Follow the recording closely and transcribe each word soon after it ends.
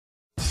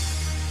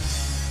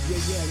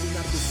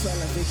Leonardo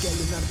Fellas-Alerta,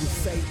 Leonardo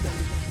Feita,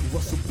 o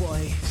vosso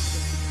boy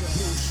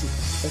bruxo,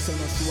 esse é o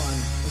nosso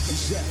ano.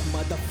 Jeff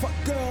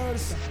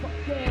Motherfuckers.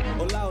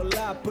 Olá,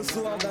 olá,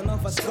 pessoal da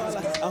nova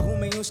escola.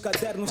 Arrumem os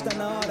cadernos, tá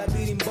na hora de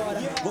ir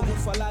embora.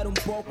 Vou-vos falar um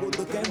pouco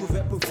de quem me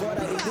vê por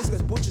fora. E diz que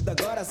os putos de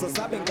agora só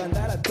sabem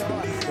cantar à toa.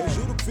 Eu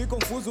juro que fico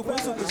confuso com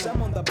isso que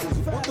chamam de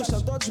abuso. Putos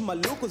são todos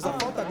malucos, a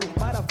falta de um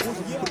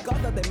parafuso. Por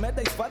causa das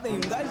metas fazem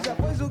um gajo já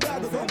foi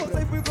julgado. Com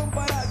vocês fui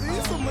comparado,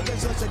 isso me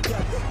deixou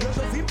chateado. Eu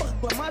já vim para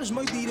reclamar os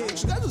meus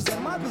direitos. Gajos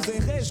armados em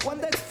reis,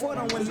 quando é que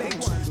foram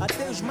eleitos?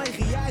 Até os mais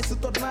reais se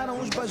tornaram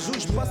os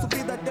bajus. Para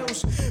subir a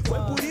Deus, foi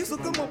por isso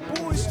que me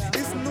pus.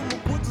 Isso não me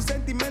puto, o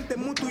sentimento é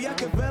muito e a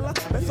que vela.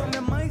 Peço a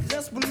minha mãe,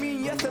 reze por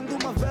mim e acendo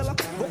uma vela.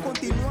 Vou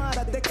continuar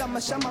até que a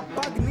me chama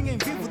pague. Ninguém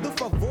vive de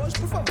favores,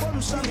 por favor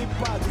me chame e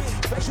pague.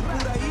 Fecho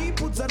por aí,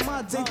 putos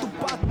armados em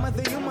Tupac. Mas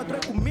em uma tré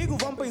comigo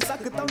vão pensar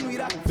que estão no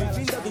Iraque.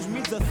 Bem-vindo a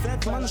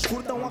 2017, manos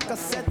curtam a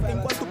cassete.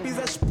 Enquanto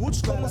pisas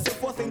putos como se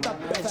fossem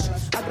tapetes.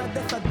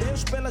 Agradeço a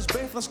Deus pelas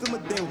bênçãos que me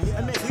deu.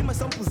 As minhas rimas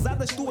são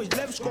pesadas, tuas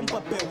leves como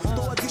papel.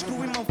 Estou a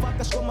destruir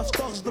manfacas como as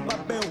torres de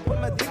Babel.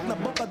 Põe-me a dick na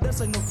boca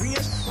dessas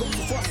novinhas como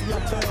se fosse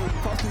lapel.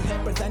 Falsos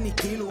rappers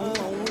aniquilo, um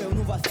a um eu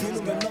não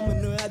vacilo. Meu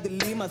nome não é de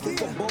Lima, se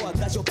for boa,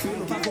 gajo eu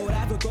pilo.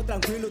 Favorável, tô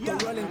tranquilo,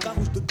 tô rolling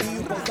carros do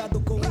tio. Pausado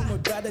com umas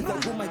bradas,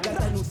 algumas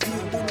gatas no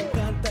fio. Tu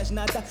não cantas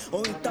nada,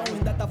 ou então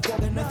ainda tá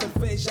folga nessa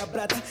fecha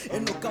prata. É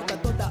no calda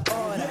toda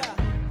hora.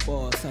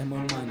 Pô, sai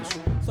meus manos,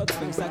 só de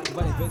pensar que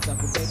várias vezes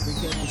acontece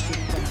que eu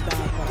consigo cantar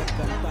para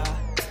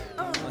cantar.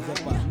 Mas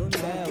é pá, não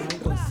deu, não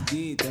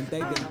consegui. Tentei,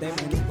 mas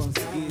não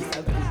consegui.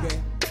 Sabe porquê?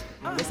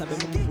 Quer saber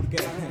mesmo porquê?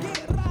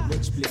 Vou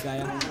te explicar,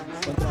 já.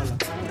 Controla.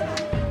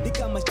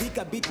 Dica, mas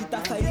dica, beat tá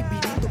sair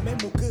birito.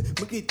 Mesmo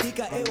que me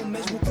critica, é o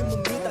mesmo que me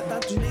imita.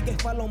 Tantos niggas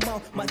falam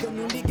mal, mas eu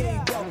não ligo é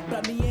igual.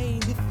 Pra mim é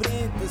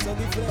indiferente, são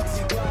diferentes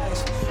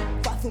iguais.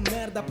 Faço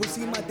merda por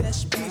cima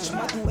desses bichos.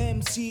 Mato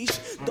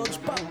MCs, todos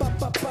pá pá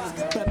pá pá.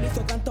 Pra mim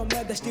só cantam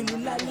merda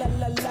estilo lá lá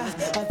lá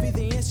lá.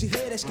 Avisem esses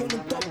haters que eu não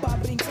tô pra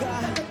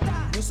brincar.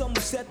 Não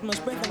somos 7, mas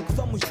pensam que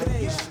somos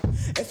 10.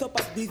 É só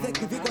pra te dizer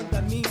que vi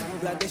contra mim.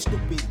 Lá de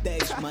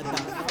estupidez,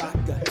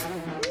 motherfucker.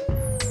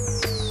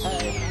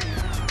 Hey.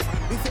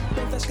 E se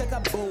pensas que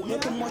acabou, eu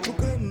te mostro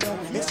que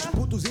não. Esses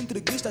putos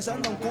entreguistas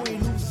andam com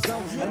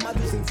ilusão.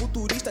 Armados em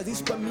futuristas,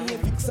 isso pra mim é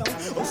ficção.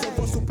 Ou se eu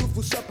fosse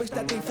professor,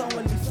 presta atenção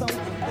à lição.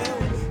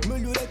 Eu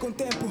melhorei com o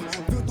tempo,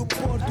 viu do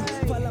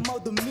Porto. Fala mal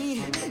de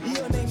mim e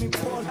eu nem me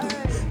importo.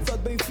 Sou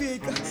de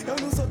Benfica, eu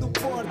não sou do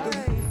Porto.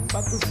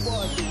 Vá pro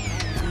esporte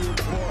e o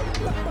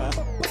Porto.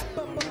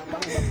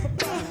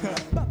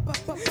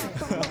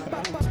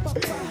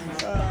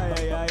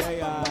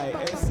 Ai,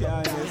 esse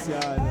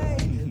ano.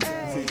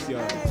 Sim,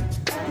 senhor.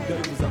 Que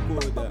Deus vos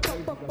acuda.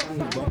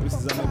 Vão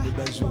precisar mesmo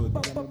de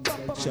ajuda.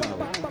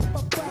 Tchau.